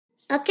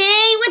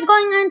Okay, what's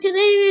going on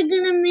today? We're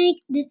gonna make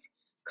this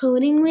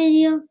coding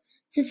video.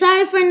 So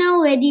sorry for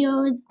no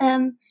videos. I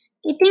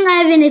think I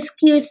have an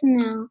excuse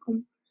now.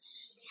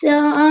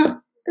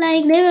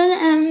 Like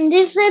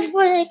they said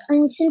for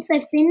since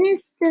I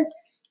finished,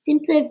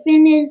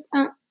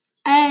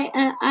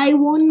 I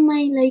won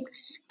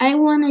I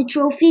won a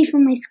trophy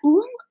from my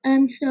school.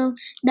 So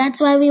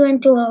that's why we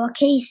went to a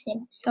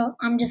vacation. So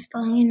I'm just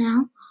telling you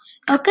now.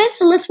 Okay,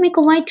 so let's make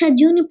a White Hat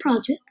Junior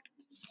project.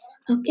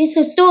 Okay,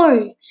 so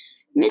story.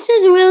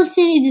 Mrs.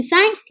 Wilson is a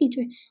science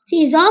teacher.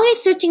 She is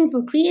always searching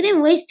for creative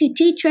ways to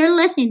teach her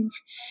lessons.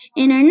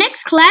 In her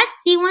next class,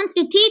 she wants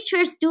to teach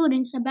her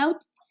students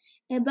about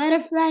a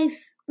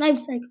butterfly's life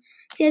cycle.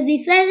 She has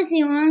decided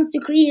she wants to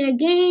create a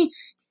game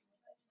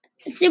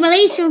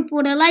simulation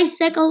for the life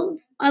cycle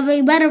of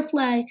a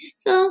butterfly.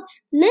 So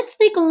let's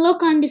take a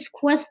look on this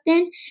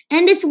question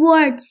and this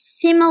word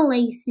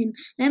simulation.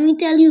 Let me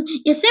tell you,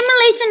 your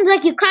simulation is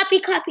like you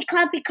copy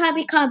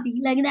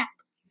like that.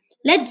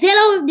 Let's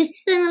deal with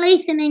this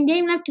simulation and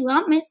game left to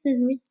out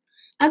Mrs. Wilson.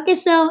 Okay,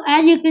 so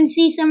as you can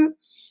see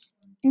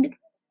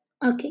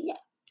okay,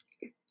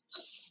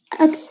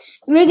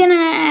 we're gonna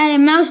add a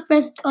mouse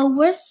pressed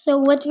over. So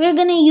what we're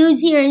gonna use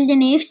here is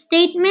an if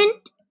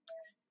statement.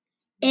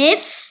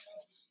 If,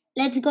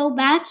 let's go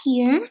back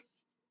here.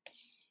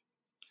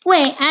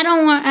 Wait,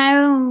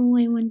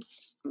 wait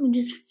once. Let me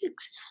just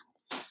fix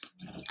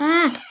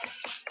that.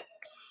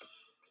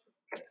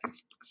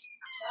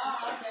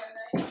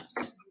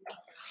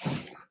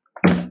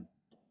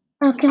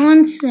 Okay,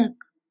 one sec.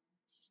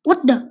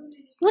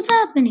 What's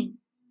happening?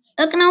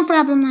 Okay, no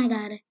problem, I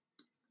got it.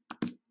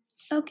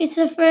 Okay,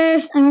 so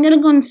first I'm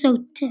gonna go and sew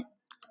tip.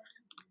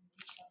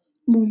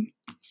 Boom.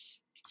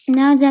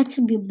 Now that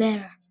should be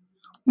better.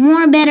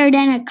 More better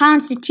than a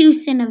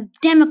constitution of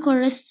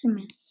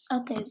democracy.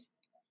 Okay.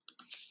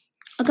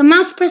 Okay,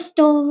 mouse pressed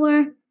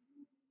over.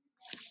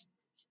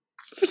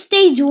 For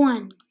stage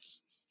 1.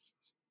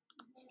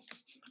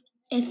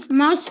 If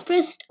mouse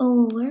pressed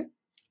over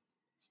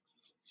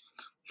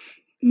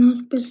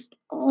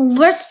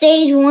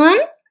stage 1.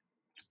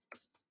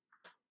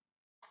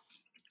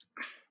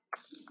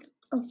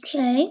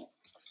 Okay,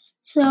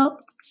 so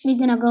we're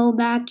gonna go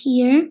back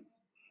here.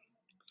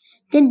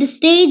 Set the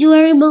stage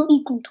variable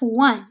equal to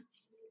 1.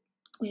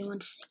 Wait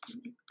 1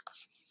 second.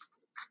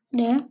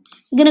 There.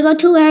 We're gonna go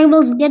 2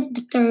 variables, get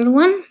the third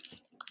one.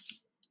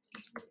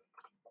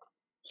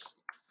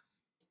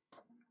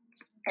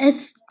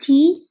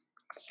 St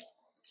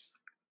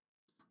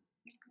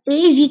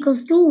stage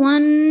equals to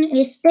 1.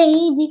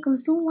 Stage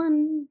equals to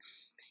 1.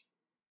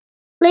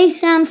 Play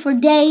sound for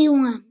day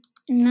 1.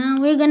 Now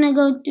we're gonna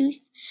go to.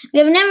 We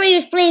have never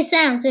used play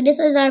sound, so this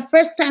is our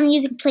first time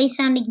using play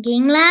sound in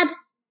Game Lab.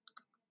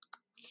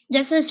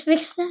 Just let's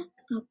fix that.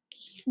 Okay.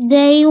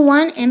 Day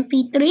 1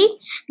 MP3.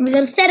 We're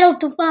gonna settle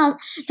to false.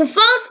 So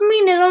false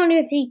means it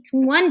only repeats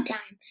one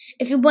time.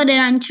 If you put it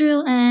on true,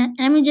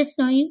 let me just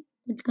show you.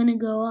 It's gonna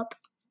go up.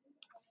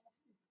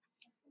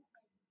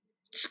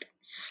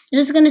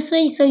 Just gonna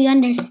say so you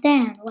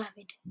understand. Love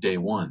it. Day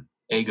 1,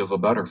 egg of a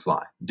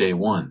butterfly. Day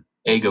 1,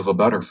 egg of a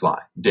butterfly.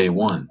 Day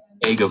 1,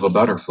 egg of a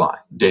butterfly.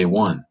 Day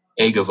 1,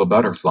 egg of a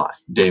butterfly.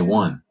 Day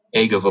 1,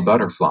 egg of a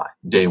butterfly.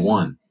 Day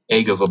 1,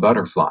 egg of a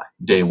butterfly.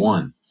 Day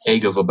 1,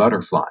 egg of a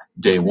butterfly.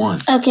 Day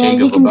 1, okay,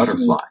 egg of a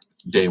butterfly.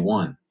 Day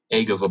 1,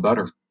 egg of a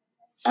butterfly.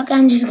 Okay,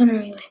 I'm just gonna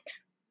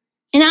relax.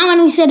 And now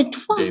when we set it to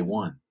false. Day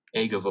 1,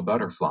 egg of a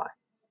butterfly.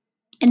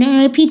 And then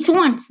it repeats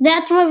once.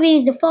 That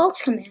reveals the false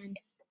command.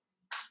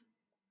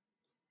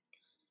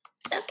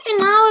 Okay,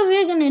 now what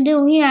we're gonna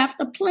do here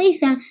after play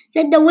sound,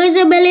 set the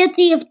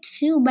visibility of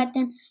 2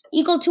 button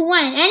equal to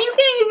 1. And you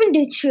can even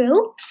do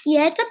true.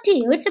 Yeah, it's up to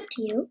you. It's up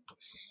to you.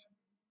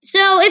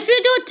 So if you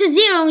do it to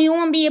 0, you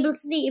won't be able to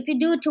see. If you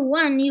do it to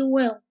 1, you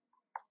will.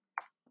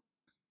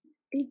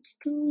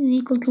 H2 is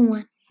equal to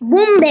 1.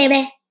 Boom,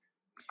 baby.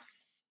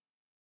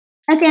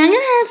 Okay, I'm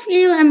gonna ask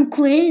you a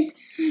quiz.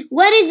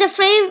 What is the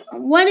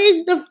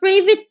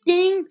favorite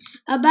thing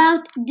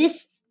about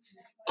this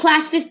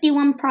Class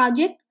 51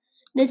 project?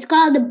 That's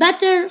called the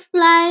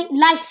butterfly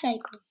life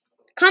cycle.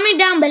 Comment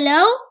down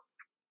below,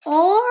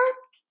 or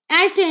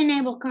I have to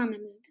enable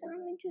comments. Let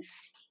me just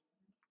see.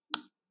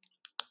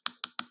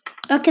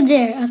 Okay,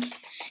 there. Okay,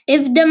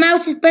 if the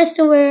mouse is pressed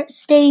over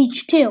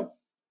stage 2.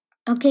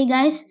 Okay,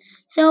 guys.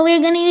 So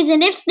we're gonna use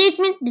an if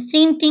statement, the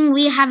same thing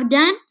we have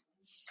done.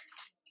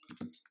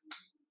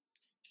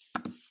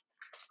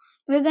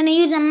 We're gonna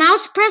use a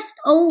mouse pressed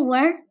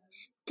over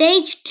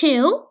stage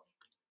 2.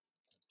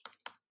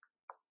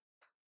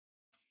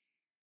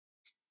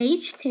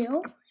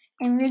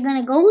 And we're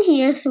gonna go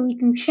here so we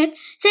can check.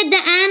 Set the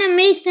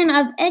animation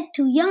of egg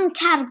to young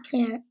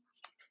caterpillar.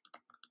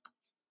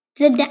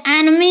 Set the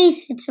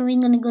animation. So we're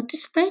gonna go to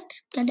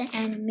sprite. Get the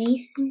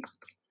animation.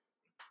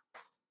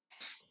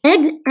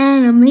 Egg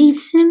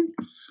animation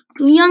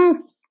to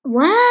young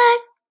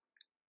what?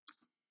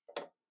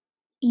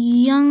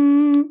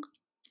 Young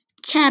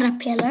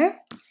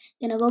caterpillar.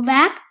 Gonna go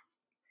back.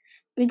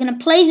 We're gonna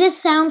play this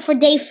sound for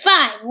day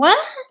 5. What?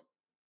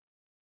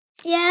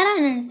 Yeah, I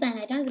don't understand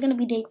it. That's gonna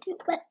be day 2,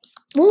 but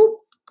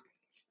whoop.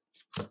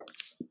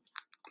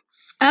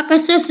 Okay,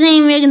 so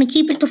same, we're gonna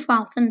keep it to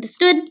false.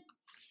 Understood?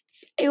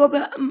 Day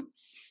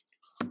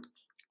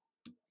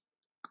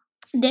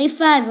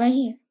 5 right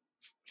here.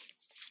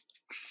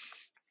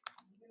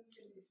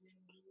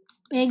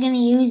 We're gonna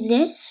use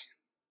this,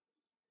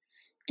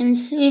 and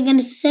so we're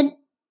gonna set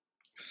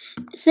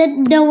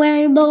the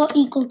variable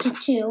equal to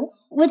 2,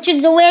 which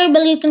is the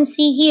variable you can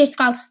see here. It's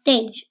called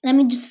stage. Let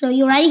me just show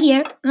you right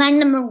here, line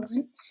number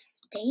 1,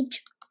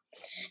 stage.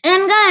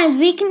 And guys,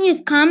 we can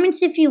use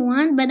comments if you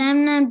want, but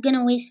I'm not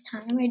gonna waste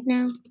time right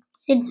now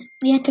since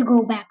we have to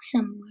go back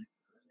somewhere.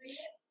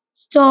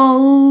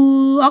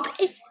 So,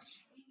 okay.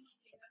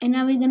 And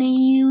now we're gonna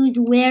use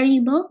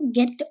variable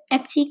get to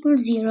x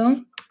equals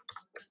 0.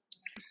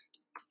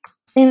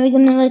 And we're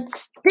gonna let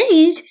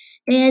stage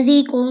is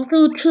equal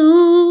to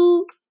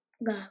 2.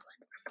 God.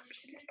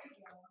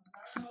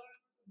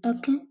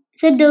 Okay.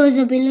 Set the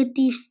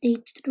visibility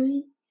stage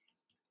 3.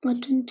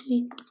 Button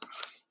 3.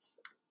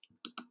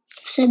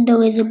 Set the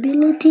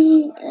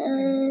visibility.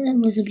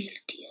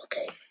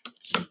 Okay.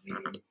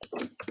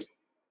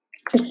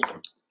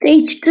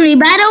 Stage 3.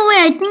 By the way,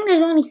 I think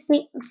there's only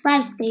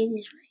 5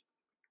 stages, right?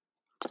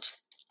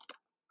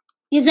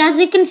 Yes, as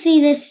you can see,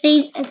 there's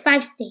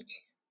 5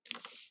 stages.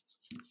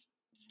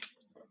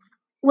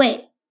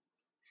 Wait.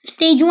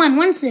 Stage 1.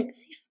 1 second,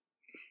 guys.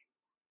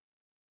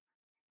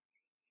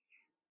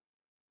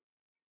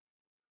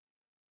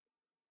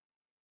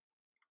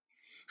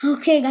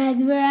 Okay, guys,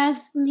 we're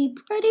actually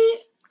pretty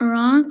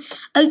wrong.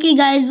 Okay,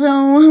 guys,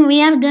 so we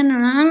have done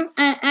wrong.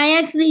 I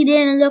actually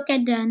didn't look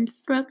at the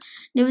instruct.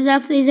 There was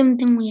actually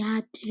something we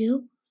had to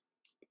do.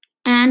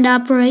 And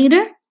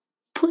operator,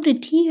 put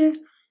it here.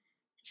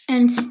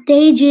 And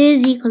stage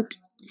is equal to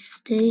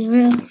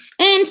 0.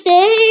 And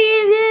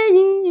stage is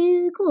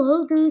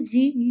equal to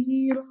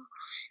 0.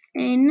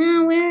 And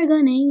now we're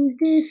gonna use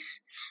this.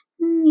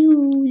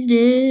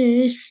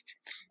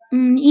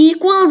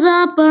 Equals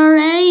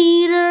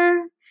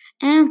operator.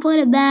 And put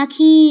it back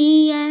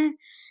here.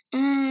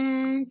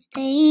 And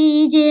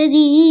stage is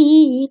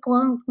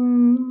equal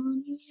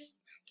to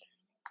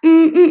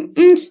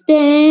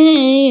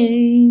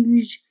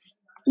stage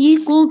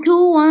equal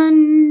to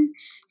 1.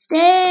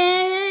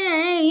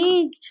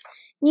 Stage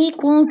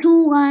equal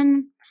to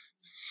 1.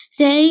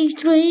 Stage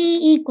 3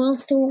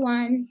 equals to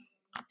 1.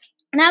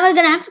 Now we're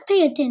gonna have to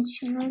pay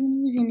attention. We're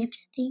gonna use an if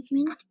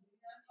statement.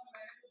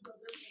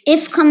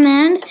 If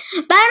command.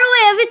 By the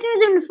way,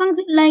 everything's in the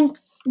function. Like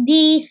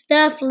these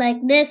stuff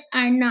like this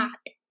are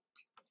not.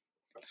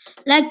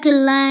 Like the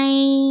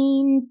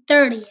line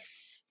 30th.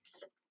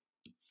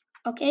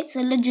 Okay,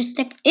 so let's just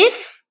take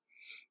if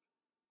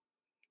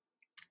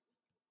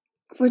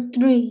for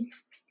 3.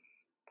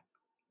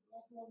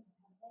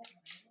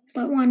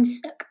 But 1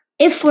 sec.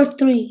 If for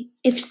 3.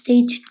 If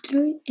stage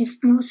 3. If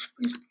mouse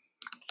press.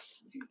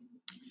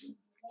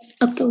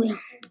 Okay, we're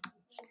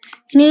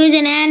gonna use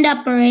an AND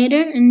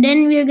operator, and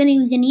then we're gonna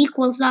use an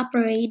equals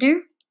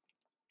operator.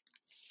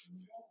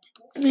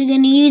 We're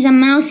gonna use a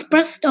mouse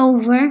pressed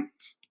over,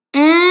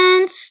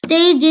 and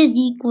stage is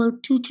equal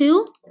to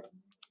 2.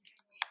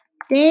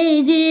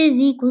 Stage is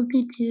equal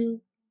to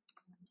 2.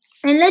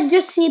 And let's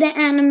just see the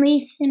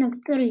animation of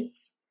 3.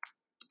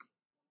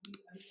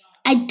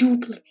 I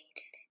duplicated it.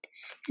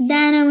 The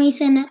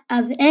animation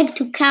of egg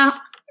to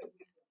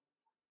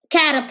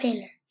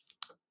caterpillar.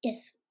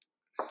 Yes.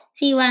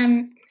 See,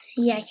 I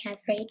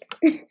can't write.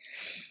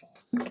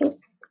 Okay.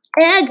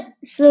 Egg.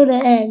 So the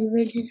egg.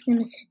 We're just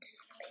gonna set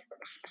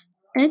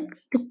egg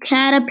to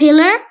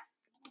caterpillar.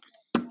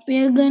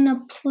 We're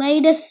gonna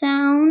play the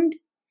sound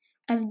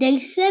of day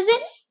 7.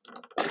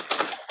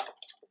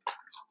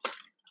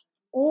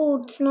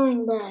 Oh, it's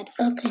snowing bad.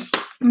 Okay.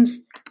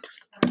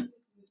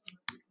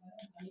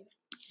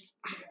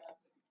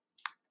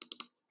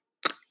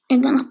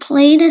 I'm gonna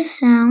play the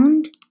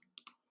sound.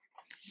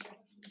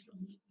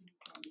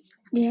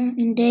 Yeah,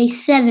 in day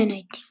 7,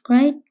 I think,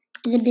 right?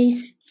 Is it day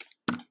 7?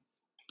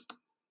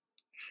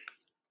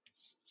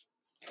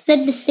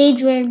 Set the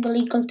stage variable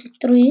equal to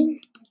 3.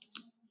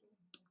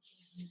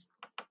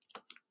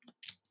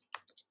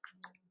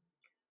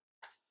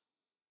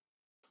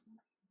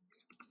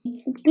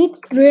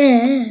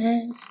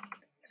 Press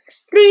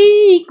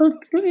 3 equals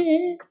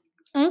 3.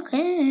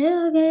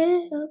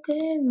 Okay.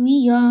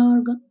 We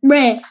are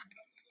bruh.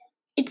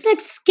 It's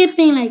like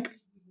skipping like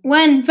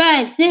 1,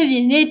 5,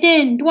 7, 8,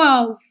 10,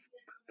 12.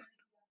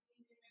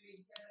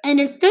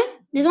 Understood?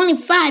 There's only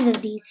 5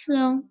 of these,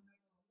 so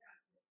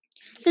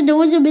the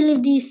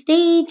visibility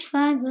stage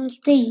 5.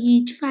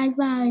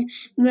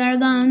 We are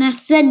gonna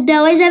set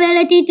the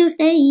visibility to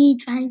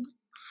stage 5.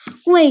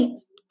 Wait,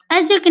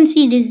 as you can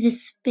see, there's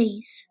this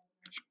space.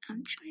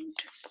 I'm trying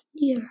to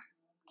here.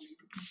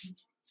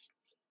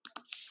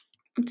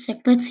 One sec,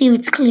 let's see if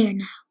it's clear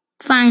now.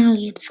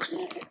 Finally, it's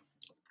clear.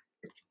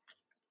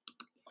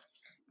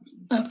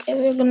 Okay,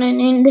 we're gonna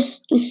name this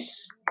to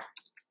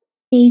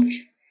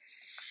stage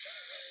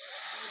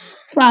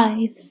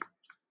 5.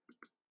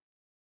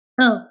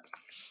 Oh,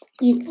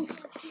 equal.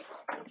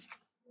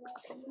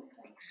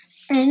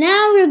 And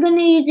now we're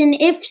gonna use an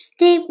if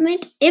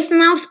statement. If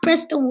mouse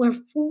pressed over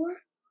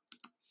 4.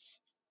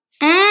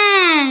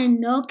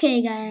 And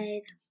okay,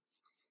 guys,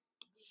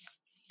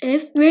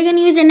 if we're gonna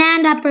use an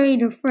AND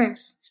operator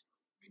first.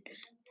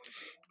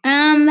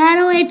 By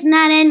the way, it's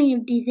not any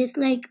of these. It's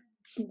like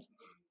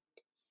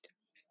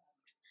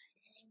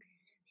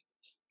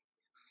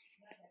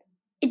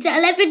it's the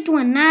 11th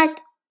one, not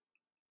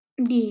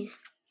these.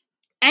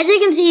 As you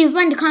can see, you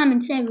find the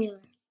comments everywhere.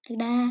 Like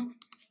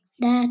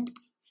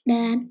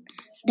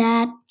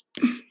that.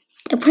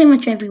 Pretty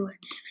much everywhere.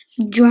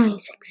 Drawing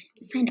section.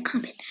 You find the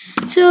comment.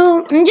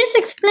 So I'm just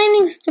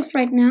explaining stuff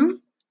right now.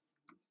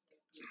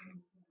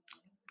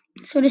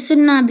 So this should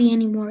not be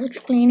any more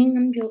explaining.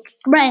 I'm joking.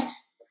 Right.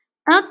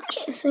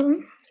 Okay,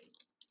 so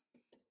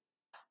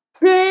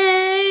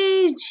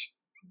page.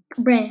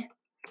 Bruh.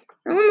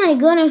 Oh my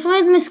goodness, why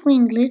is my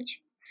screen glitch?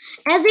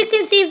 As you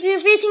can see, if you're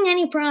facing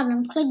any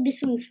problems, click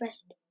this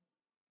refresh.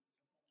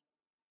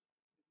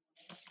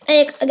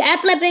 Like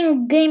Apple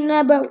Playing Game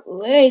Lab are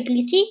very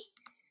glitchy.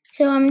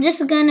 So I'm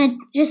just gonna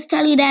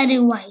tell you that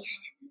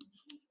twice.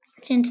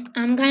 Since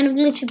I'm kind of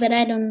glitchy, but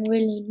I don't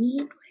really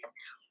need right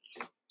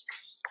now.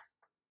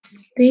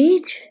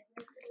 Page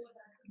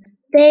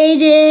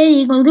is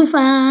equal to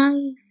 5.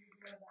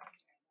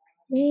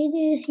 Page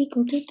is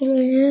equal to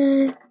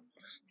 3.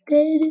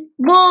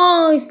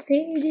 Boys,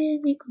 page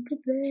is equal to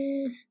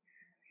 3.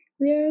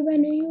 We're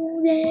gonna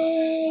use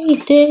a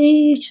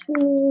stage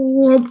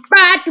 4.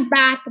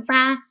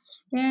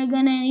 We're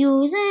gonna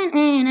use an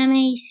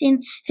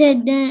animation.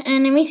 Set the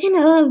animation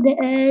of the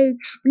earth.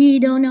 We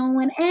don't know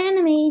what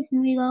animation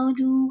we go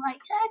to. I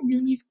tried to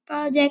do this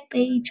project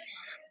page.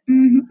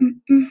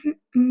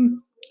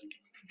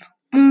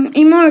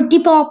 Emoji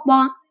pop.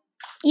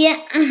 Yeah,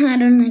 I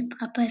don't like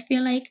pop. I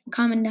feel like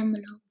comment down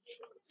below.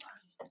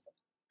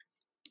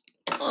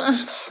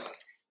 Ugh.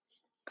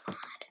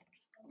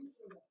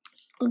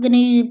 We're gonna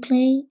use a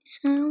play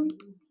sound.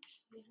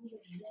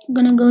 I'm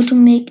gonna go to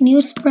make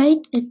new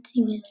sprite. Let's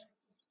see what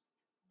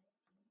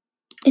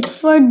it's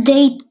for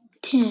day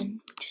 10.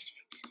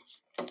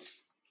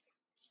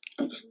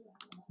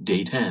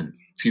 Day 10.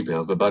 Pupa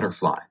of a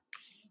butterfly.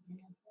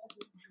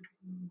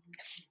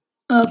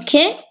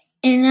 Okay,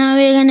 and now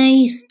we're gonna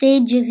use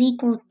stage is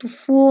equal to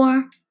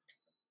 4.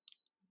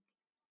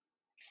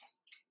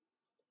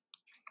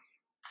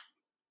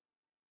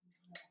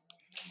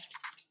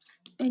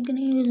 We're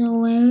gonna use a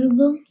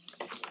variable.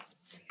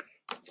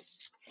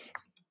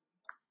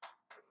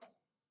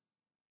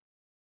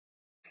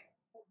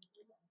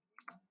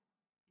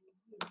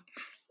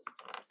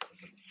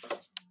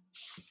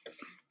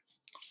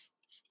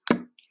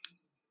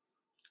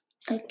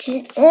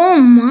 Okay, oh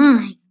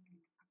my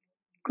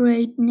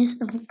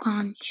greatness of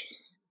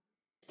conscious.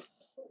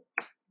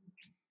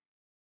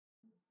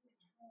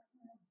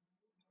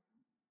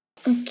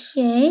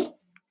 Okay,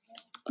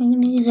 I'm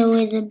gonna use a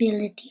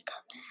visibility command.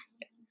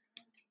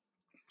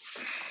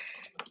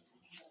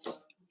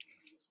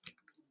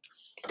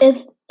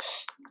 If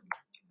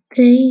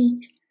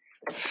stage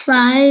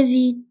 5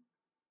 equals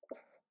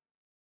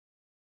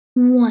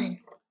 1.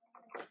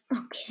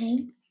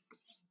 Okay.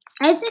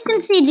 As you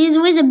can see, these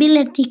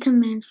visibility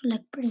commands for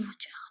like pretty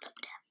much all of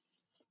them.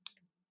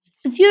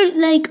 If you're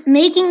like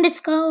making this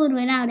code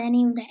without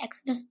any of the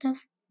extra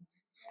stuff,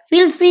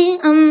 feel free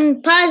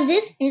pause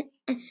this.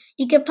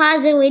 You can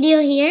pause the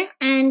video here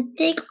and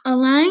take a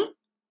line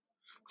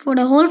for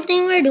the whole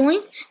thing we're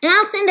doing, and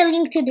I'll send a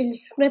link to the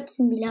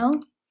description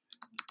below.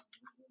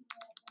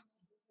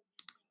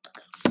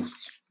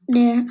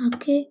 There,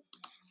 okay.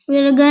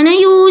 We're gonna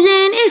use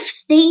an if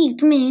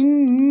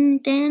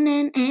statement and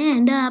an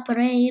AND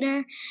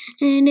operator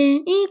and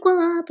an equal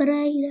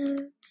operator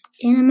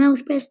and a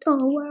mouse pressed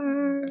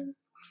over.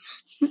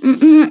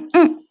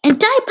 And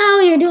type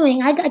how you're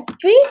doing. I got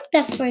 3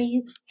 stuff for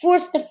you, 4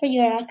 stuff for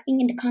you asking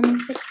in the comment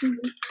section.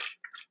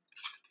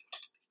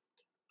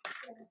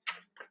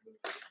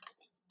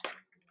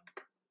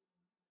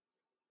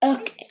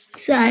 Okay,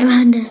 sorry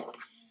about that.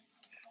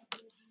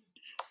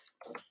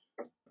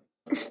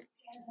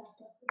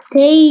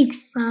 Stage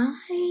 5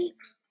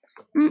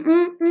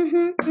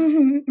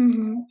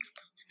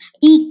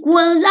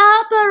 equals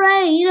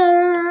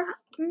operator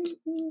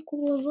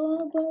equals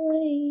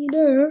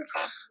operator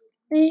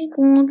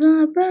equals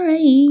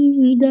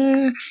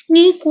operator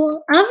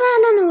equal.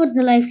 I don't know what's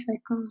the life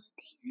cycle.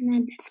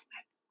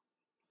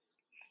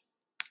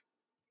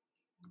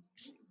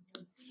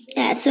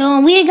 Yeah, so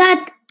we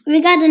got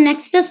the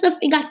next stuff.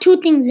 We got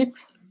 2 things.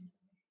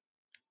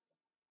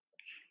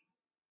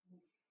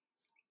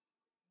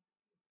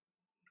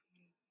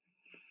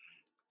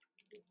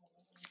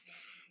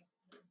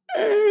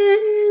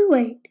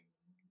 Wait.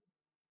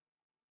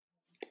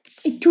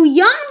 To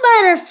young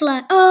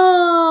butterfly.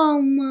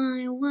 Oh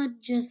my,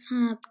 what just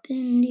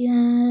happened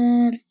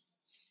here?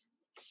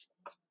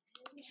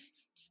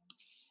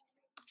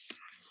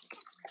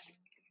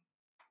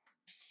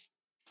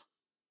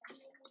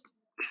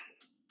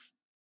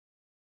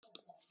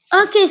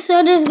 Okay,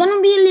 so there's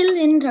gonna be a little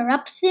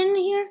interruption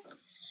here.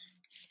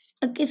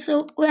 Okay,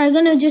 so we're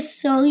gonna just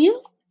show you.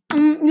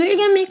 We're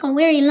gonna make it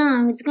very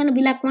long. It's gonna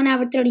be like 1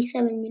 hour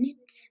 37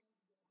 minutes.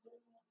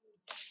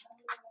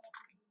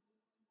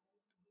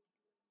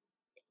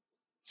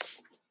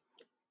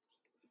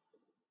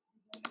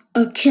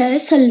 Okay,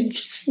 so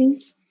let's see.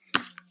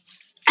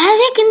 As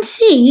you can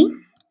see,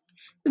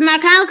 my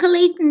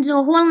calculations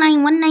are whole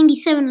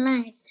 197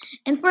 lines.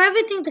 And for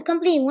everything to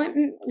complete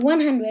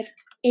 100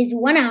 is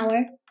 1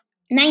 hour,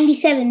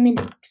 97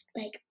 minutes.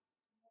 Like,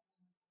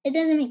 it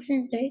doesn't make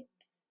sense, right?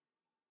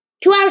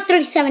 2 hours,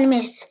 37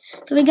 minutes.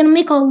 So we're going to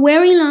make a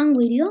very long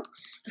video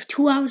of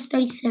 2 hours,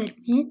 37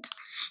 minutes.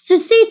 So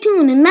stay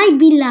tuned. It might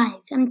be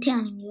live. I'm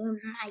telling you,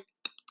 it might.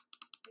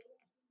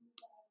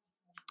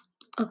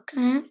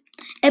 Okay.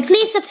 And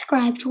please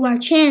subscribe to our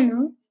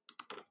channel.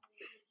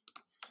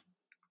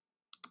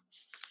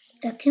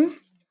 Okay.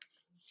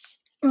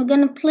 We're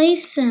going to play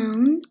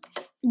sound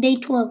day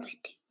 12, I think.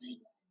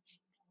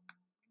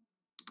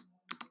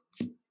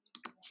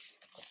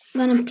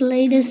 I'm gonna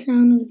play the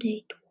sound of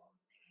day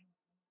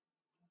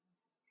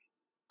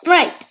 12.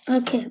 Right,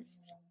 okay.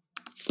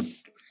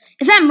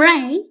 If I'm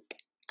right,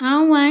 I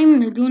don't know why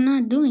I'm not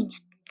doing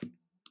it.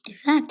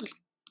 Exactly.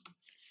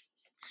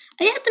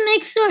 I have to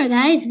make sure,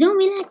 guys. Don't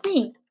be like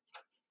me.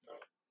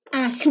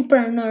 I'm a super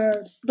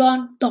nerd.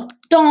 Dun, dun,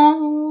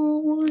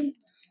 dun.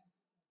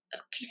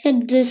 Okay,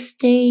 set this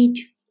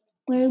stage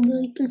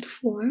variable equal to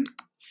 4.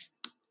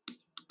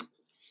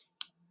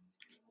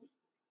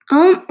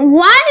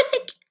 Why is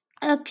it?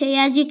 Okay,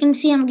 as you can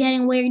see, I'm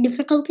getting weird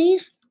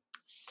difficulties.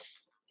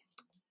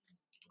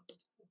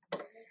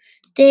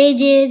 Stage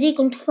is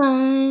equal to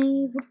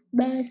 5.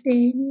 Base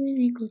stage is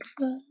equal to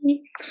 5.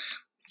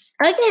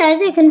 Okay,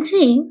 as you can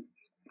see,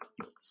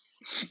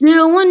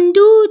 0, 1,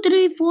 2,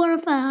 3, 4,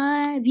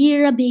 5.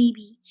 You're a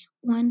baby.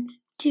 1,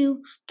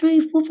 2,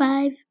 3, 4,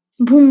 5.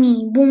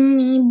 Boomy,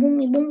 boomy,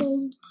 boomy, boom,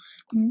 boom.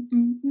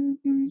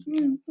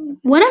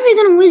 What are we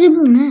gonna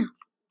visible now?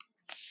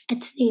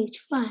 At stage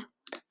 5.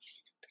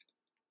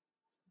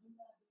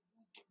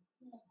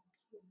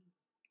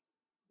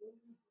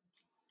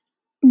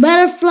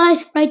 Butterfly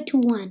sprite to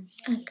 1.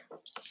 Okay.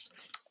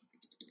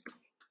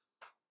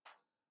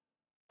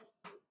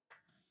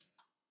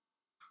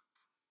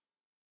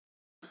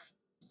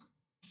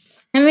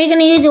 And we're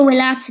gonna use a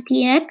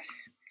velocity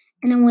X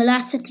and a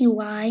velocity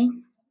Y.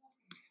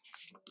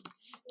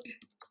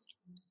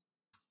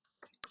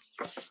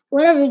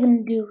 What are we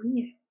gonna do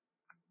here?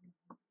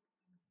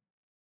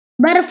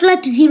 Butterfly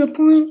to 0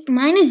 point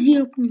minus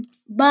 0 point.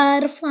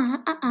 Butterfly,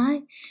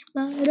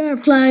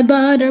 butterfly,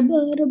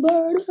 butterfly.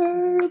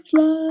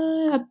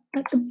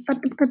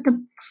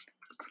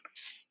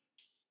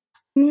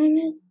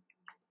 Minus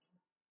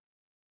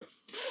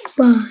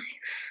 5.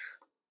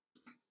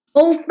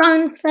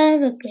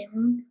 0.5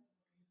 again.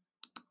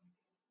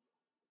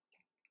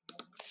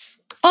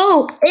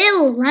 Oh,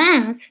 it'll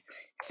last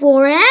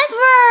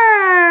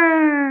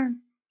forever.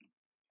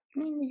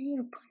 Minus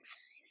 0.5.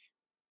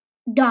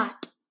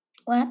 Dot.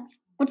 What?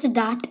 What's a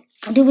dot?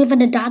 Do we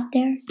put a dot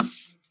there?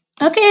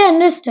 Okay,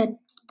 understood.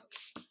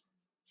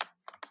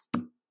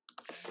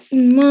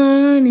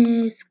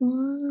 Minus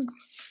 1.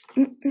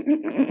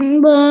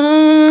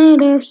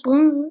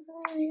 Butterfly.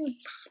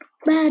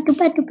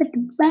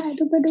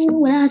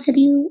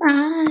 Velocity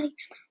I.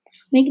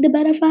 Make the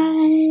butterfly.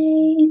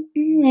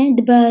 And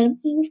the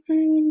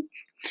butterfly.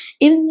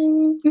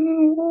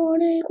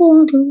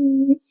 Equal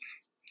to.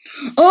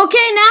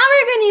 Okay, now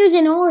we're gonna use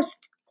an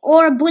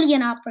or a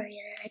Boolean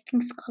operator. I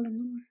think it's called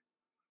an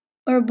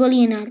or a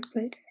Boolean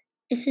operator.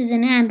 This is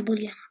an AND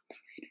Boolean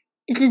operator.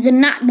 This is a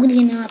not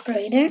Boolean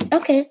operator.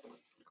 Okay.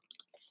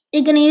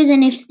 You're gonna use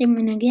an if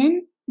statement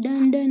again.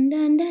 Dun dun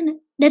dun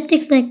dun. That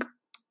takes like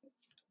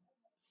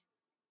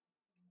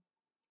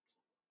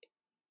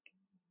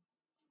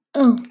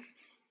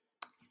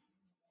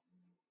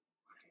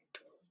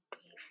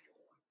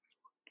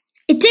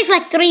it takes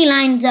like 3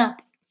 lines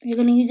up. You're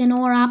gonna use an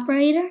OR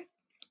operator.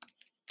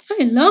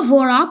 I love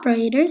OR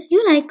operators.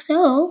 You like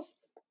so.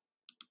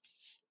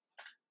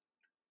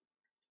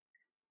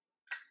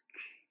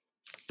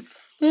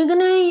 We're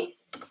gonna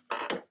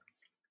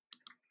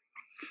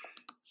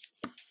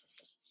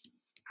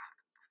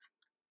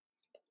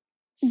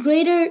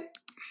greater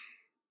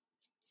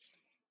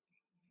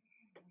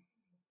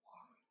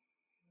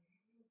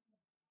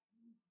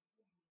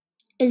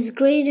is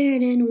greater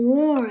than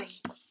or.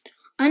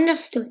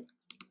 Understood.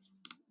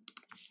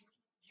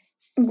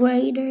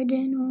 Greater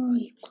than or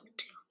equal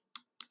to.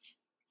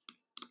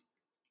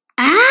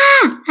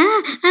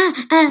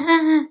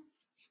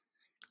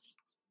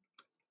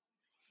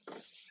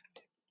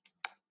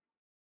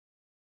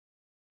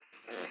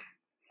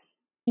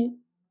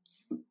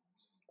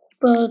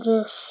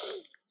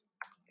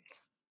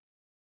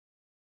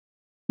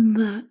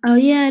 But oh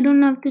yeah, I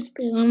don't have to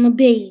spell. I'm a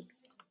babe.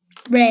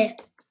 Bruh.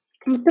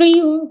 I'm a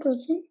 3-year-old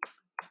person.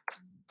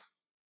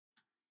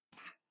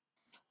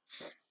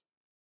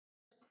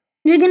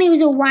 We're gonna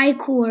use a y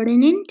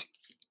coordinate.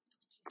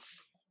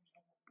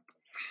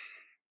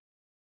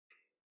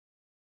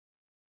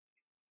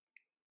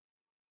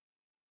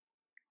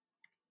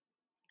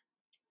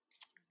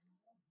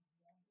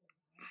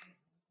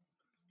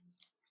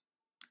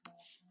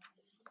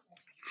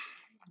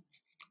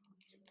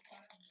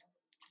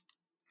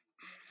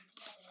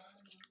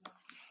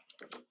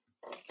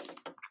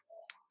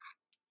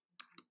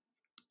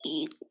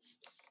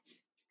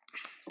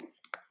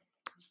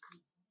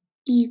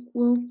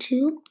 equal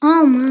to,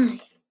 oh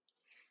my.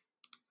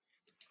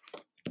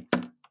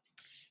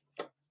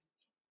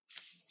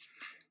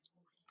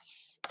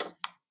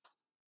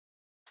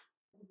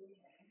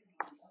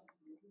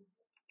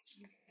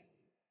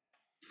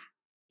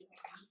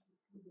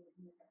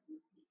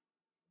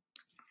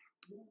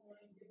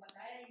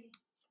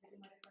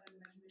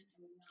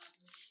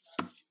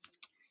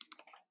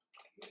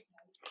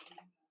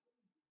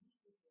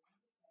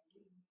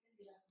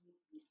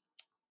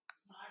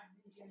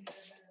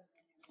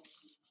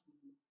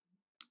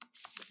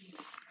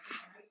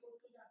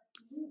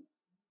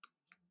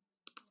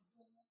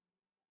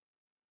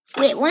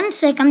 Wait, 1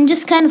 sec, I'm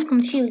just kind of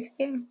confused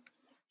here.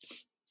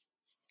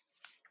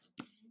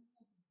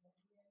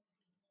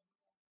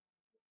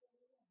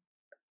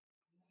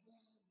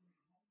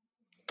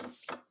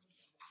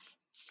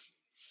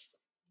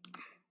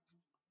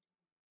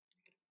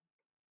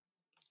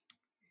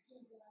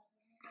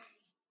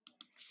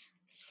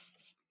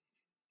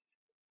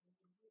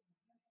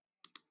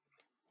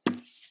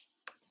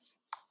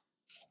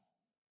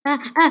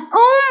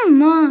 Oh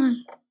my.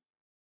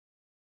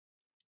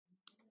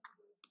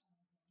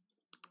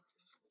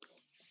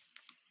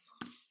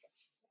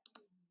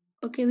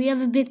 Okay, we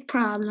have a big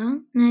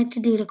problem. I had to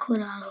do the code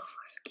all over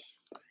again.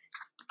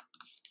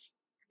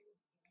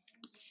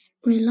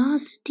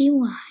 Velocity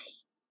y.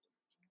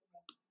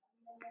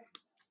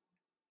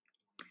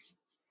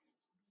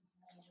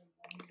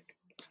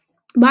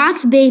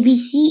 Boss baby,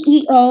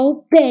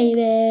 CEO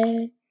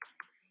baby.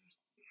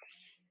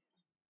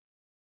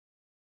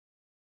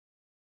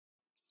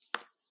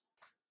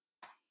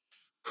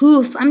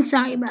 Oof, I'm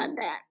sorry about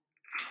that.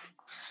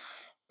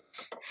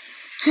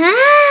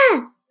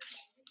 Ah!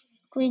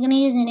 We're gonna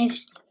use an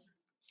if.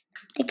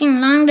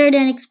 Taking longer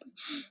than expected.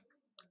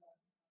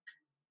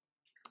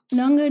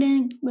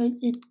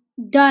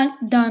 Done,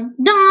 done,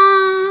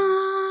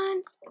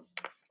 done.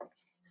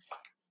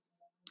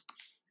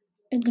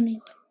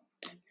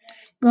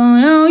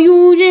 Gonna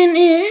use an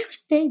if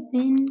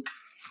statement.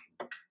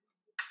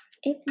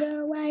 If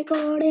the y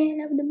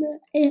coordinate of the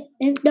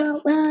if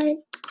the y,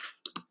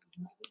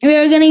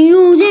 we're gonna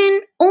use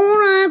an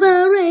or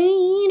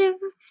operator.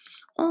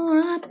 Or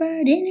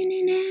operator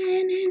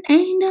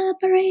and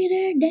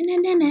operator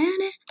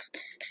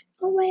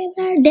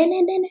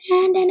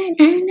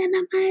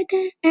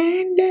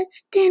and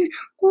that's 10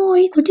 or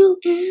equal to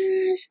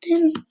s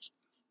 10.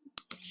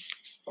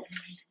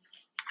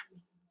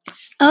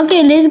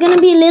 Okay, there's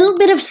gonna be a little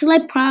bit of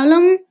slight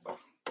problem.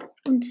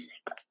 1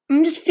 second.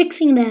 I'm just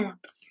fixing that up.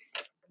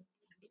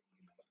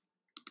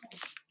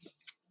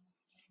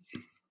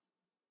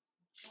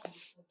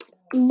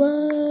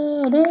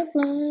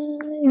 Butterfly.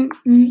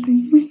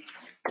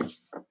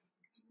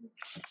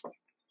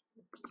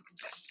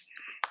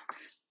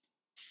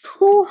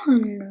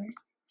 200.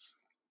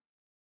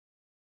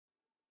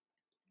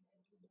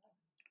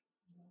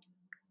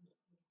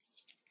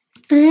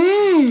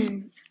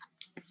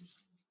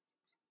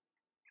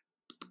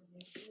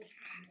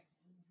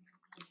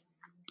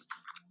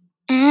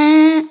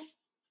 And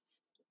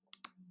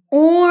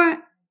or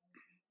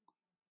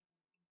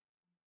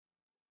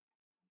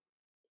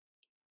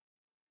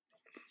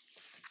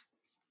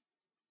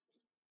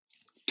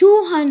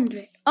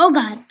 200. Oh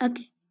God.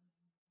 Okay.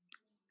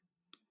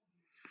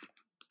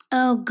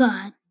 Oh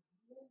God.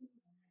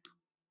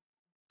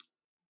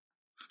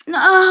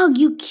 No,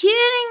 you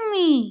kidding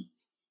me?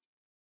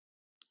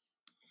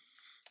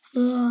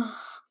 Oh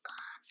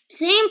God.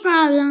 Same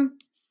problem.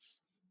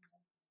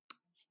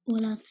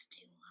 What else do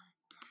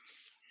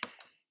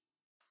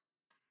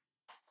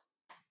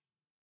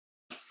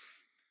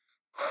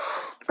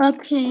I?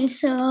 Okay,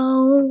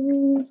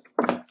 so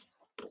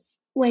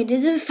wait,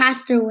 this is a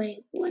faster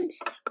way. 1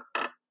 sec.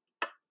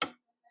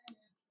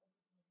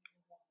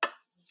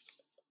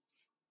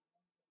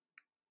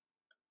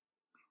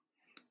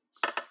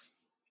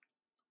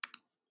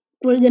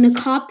 We're gonna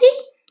copy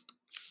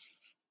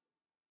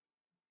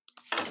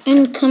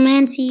and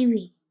Command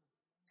CV.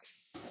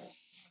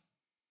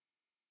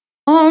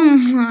 Oh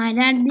my,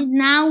 that did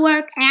not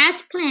work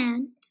as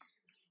planned.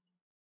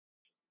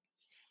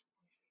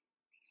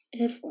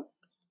 If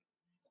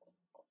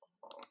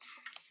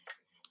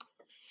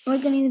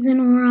we're gonna use an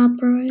OR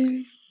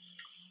operator.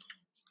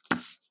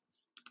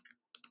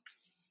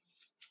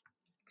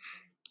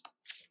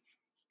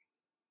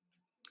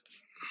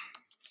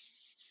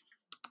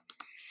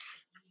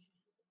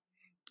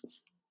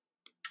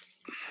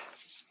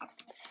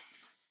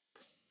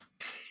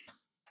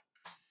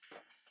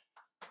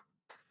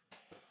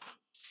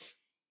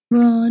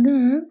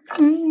 Brother.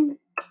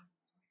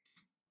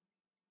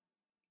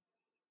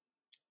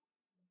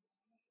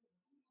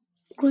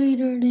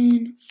 Greater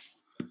than.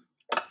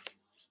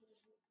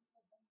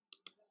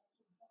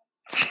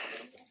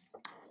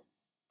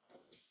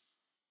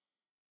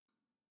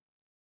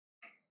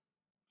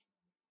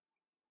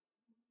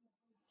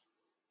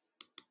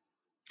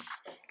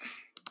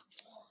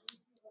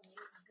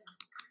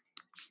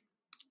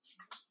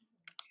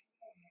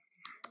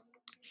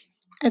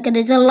 Okay,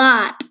 there's a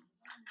lot.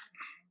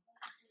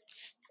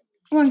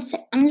 1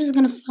 sec. I'm just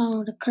gonna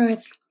follow the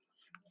correct.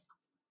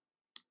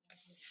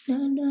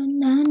 Dun dun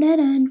dun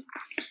dun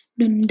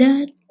dun dun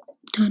dun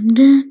dun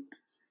dun.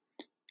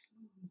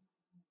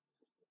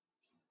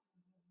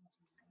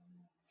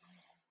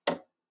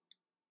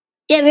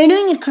 Yeah, we're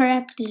doing it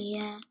correctly.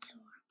 Yeah, so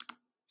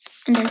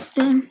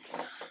understood.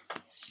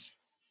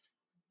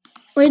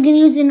 We're gonna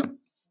use an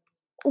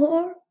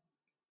or.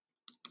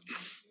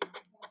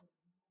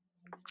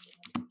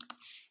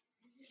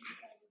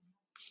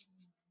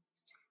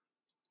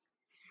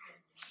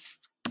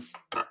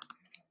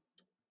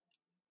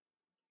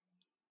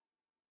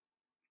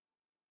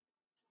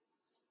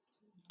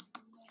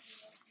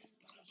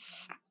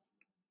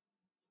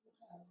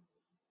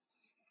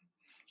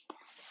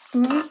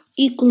 Or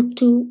equal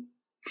to.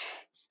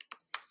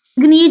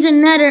 We're gonna use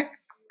another.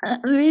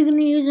 We're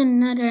gonna use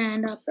another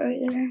AND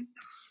operator.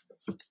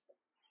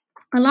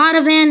 A lot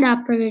of AND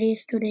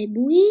operators today,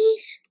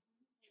 boys.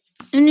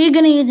 And we're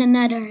gonna use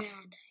another AND.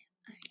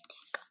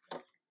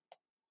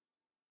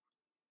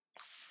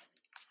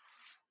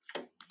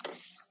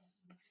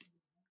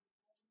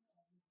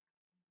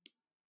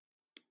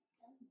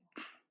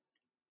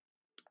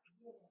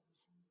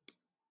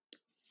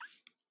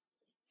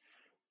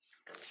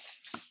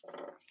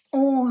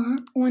 Or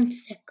 1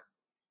 sec.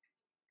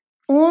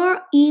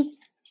 Or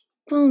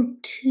equal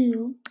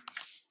to.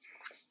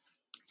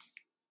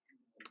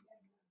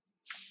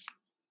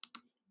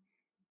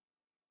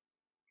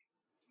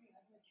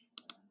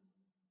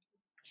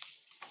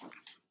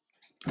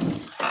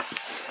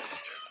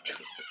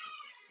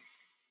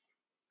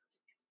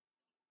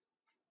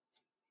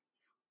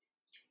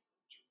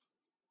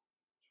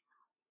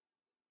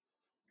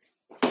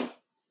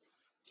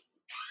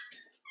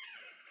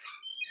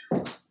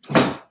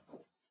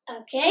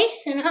 Okay,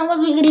 so now what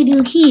we're gonna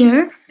do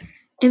here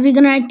is we're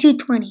gonna add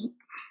 220.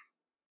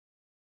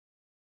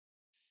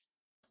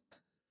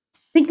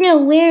 We get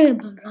a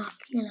variable block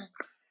here,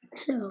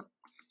 so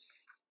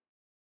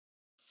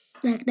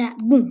like that,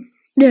 boom,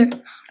 there.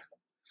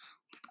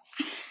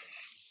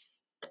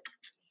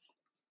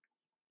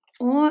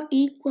 Or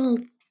equal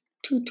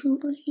to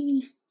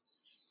 280.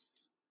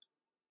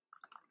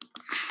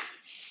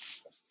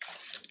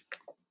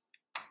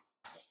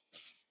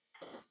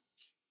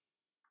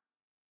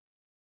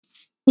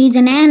 Needs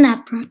an AND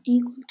operator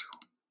equal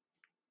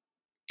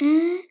to,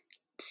 and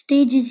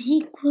stage is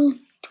equal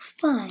to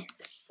 5.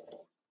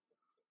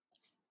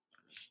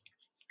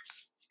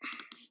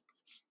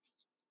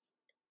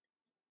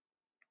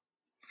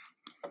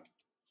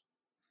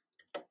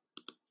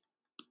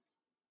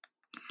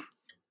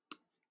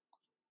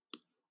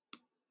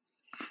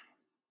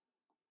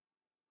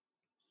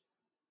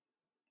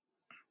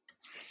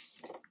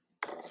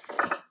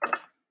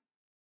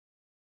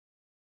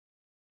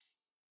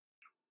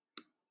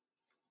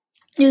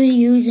 You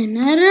use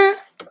another.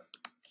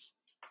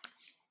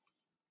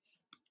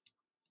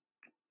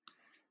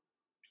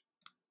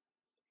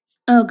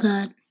 Oh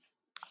god.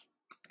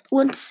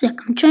 1 sec,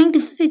 I'm trying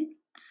to fix.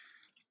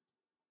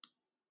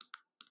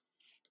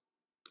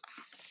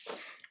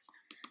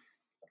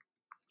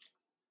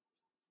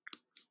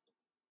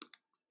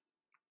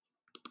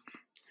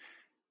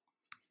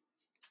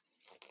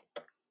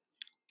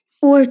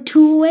 Or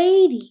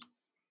 280.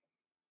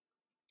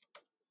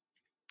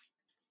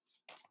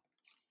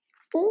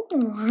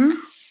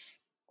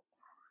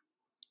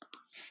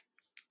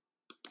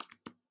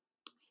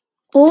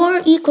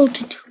 Or equal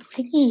to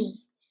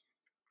 250.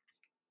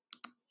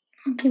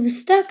 Okay, we're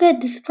stuck at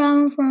this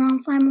problem for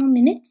around 5 more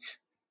minutes.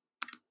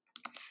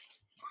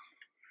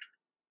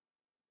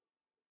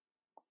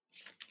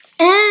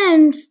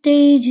 And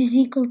stage is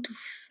equal to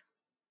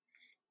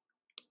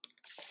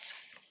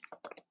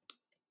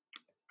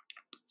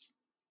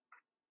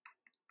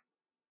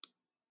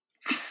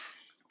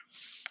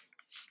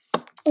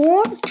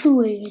or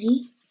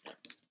 280,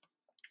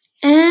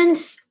 and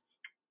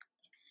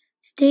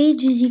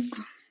stage is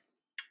equal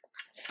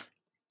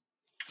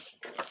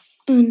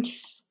and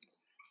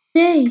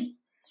stay.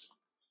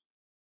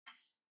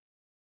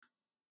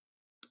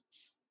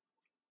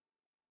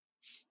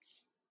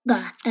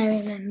 God, I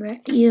remember.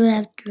 You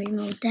have to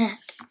remove that.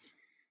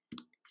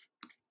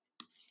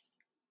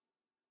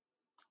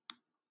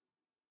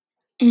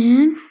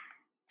 And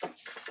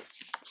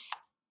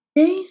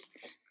stay.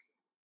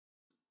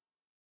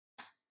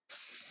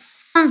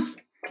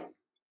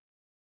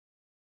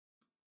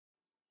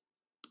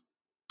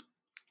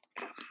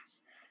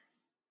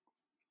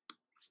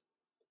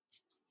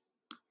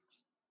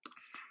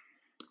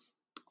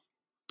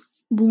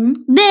 Boom.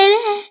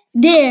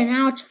 There,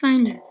 now it's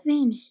finally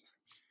finished.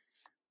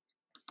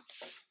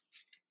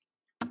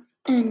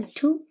 And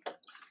 2.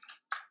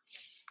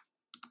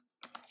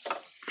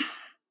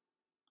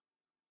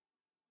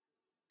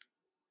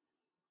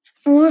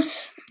 Or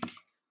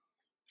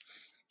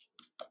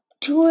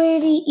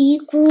 280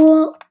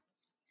 equal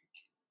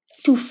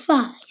to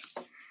 5.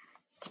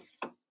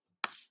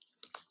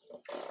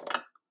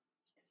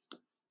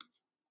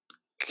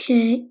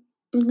 Okay,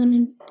 we're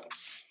gonna.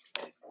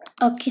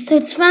 Okay, so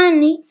it's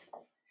finally.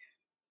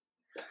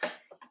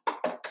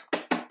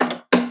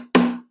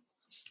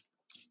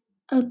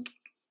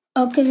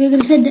 Okay, we're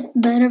gonna set the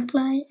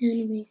butterfly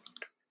anyways.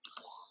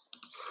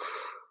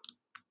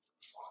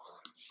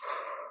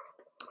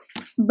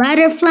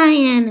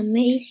 butterfly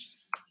animation.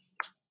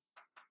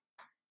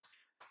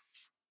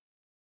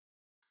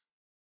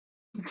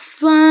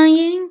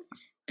 Flying,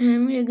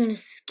 and we're gonna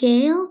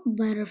scale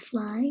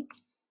butterfly.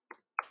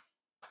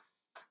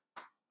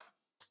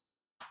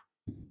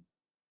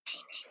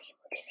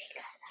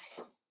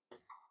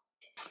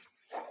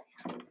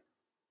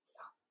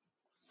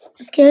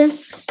 Okay,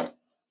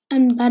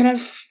 and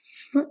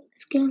butterfly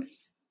scale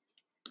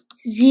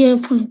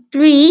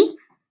 0.3.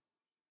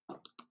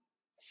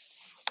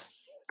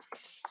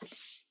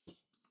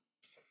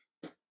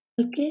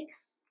 Okay,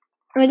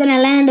 we're gonna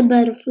land a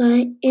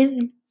butterfly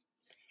if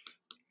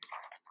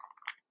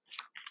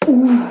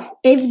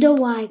the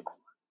Y.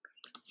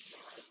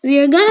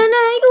 We're gonna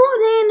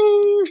use a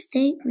new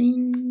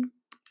statement.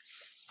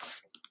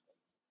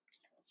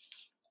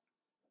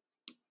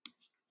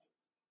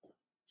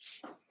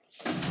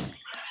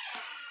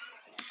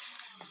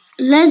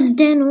 Less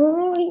than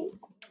or.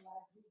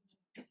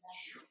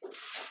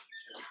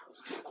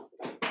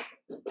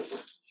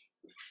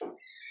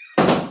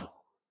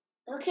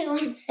 Okay,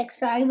 1 sec.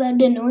 Sorry about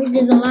the noise.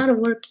 There's a lot of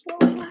work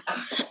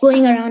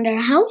going around our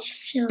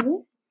house.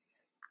 So,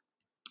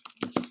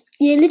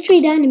 you're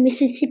literally down in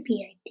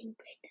Mississippi, I think,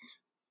 right now.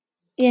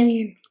 Yeah,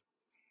 man.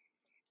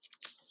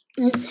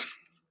 Listen.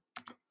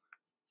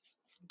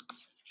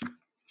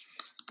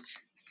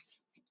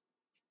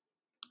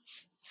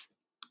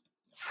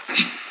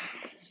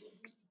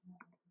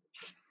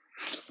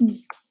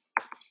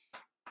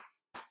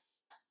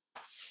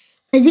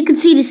 As you can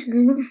see, this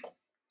is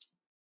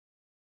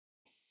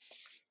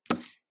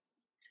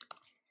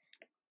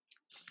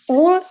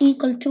or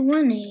equal to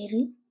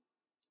 180.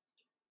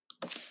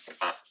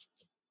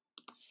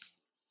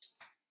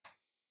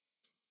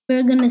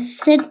 We're gonna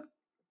set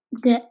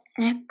the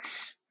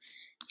X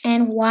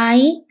and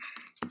Y.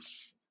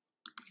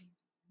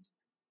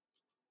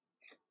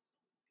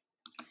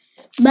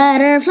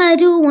 Butterfly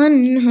to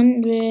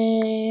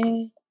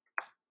 100.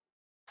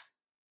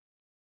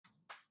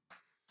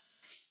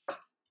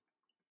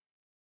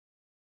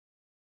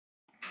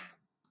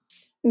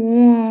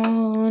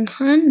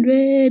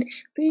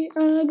 $100. We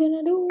are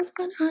gonna do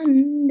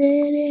 100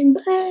 in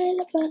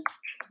butterfly.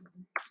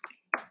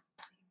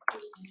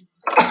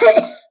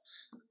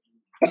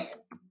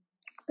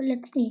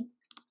 Let's see.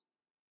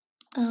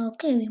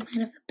 Okay, we might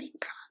have a big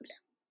problem.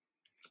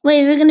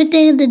 Wait, we're gonna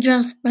take the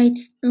draw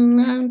sprites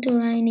down to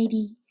line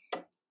 80.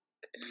 Line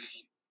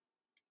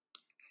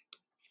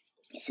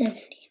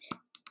 17.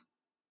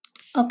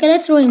 Okay,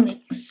 let's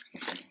remix.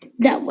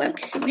 That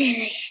works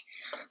really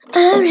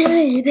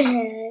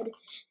bad.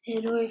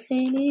 It works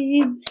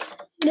really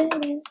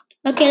bad.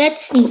 Okay,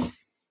 let's see.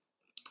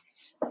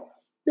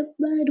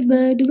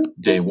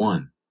 Day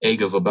 1.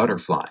 Egg of a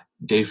butterfly.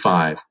 Day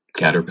 5.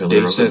 Caterpillar Day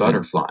of 7. A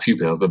butterfly.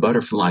 Pupa of a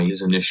butterfly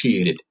is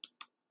initiated.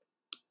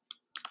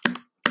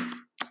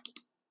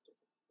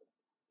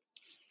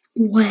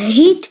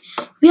 Wait,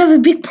 we have a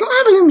big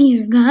problem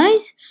here,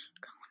 guys.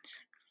 Come on a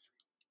second.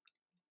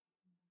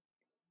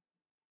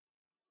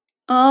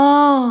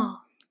 Oh.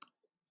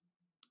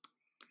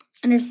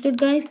 Understood,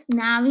 guys?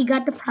 Now we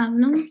got the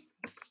problem.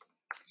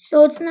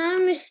 So it's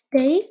not a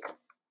mistake.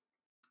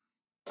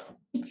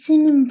 It's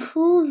an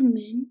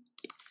improvement.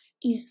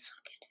 Yes,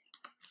 okay.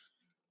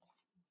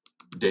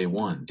 Day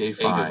 1. Day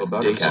 5.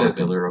 Day 7.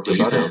 Caterpillar of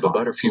a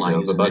butterfly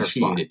is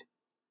initiated.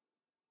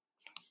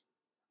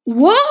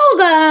 Whoa,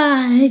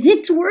 guys,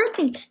 it's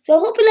working. So I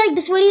hope you like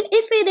this video.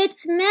 If it is,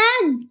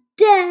 smash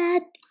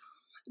that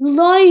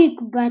like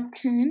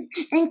button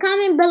and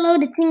comment below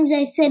the things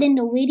I said in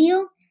the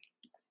video.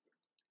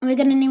 We're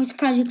gonna name this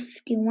Project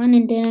 51,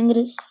 and then I'm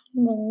gonna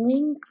send a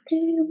link to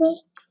you.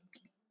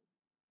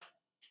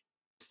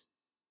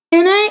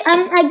 And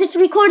I just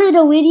recorded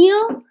a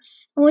video.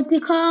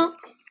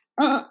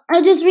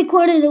 I just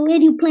recorded a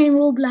video playing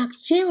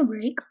Roblox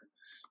Jailbreak.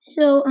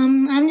 So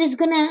I'm just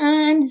gonna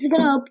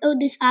upload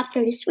this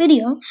after this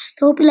video.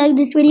 So hope you like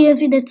this video. If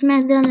you did,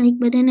 smash that like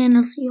button, and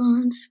I'll see you all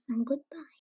on some goodbye.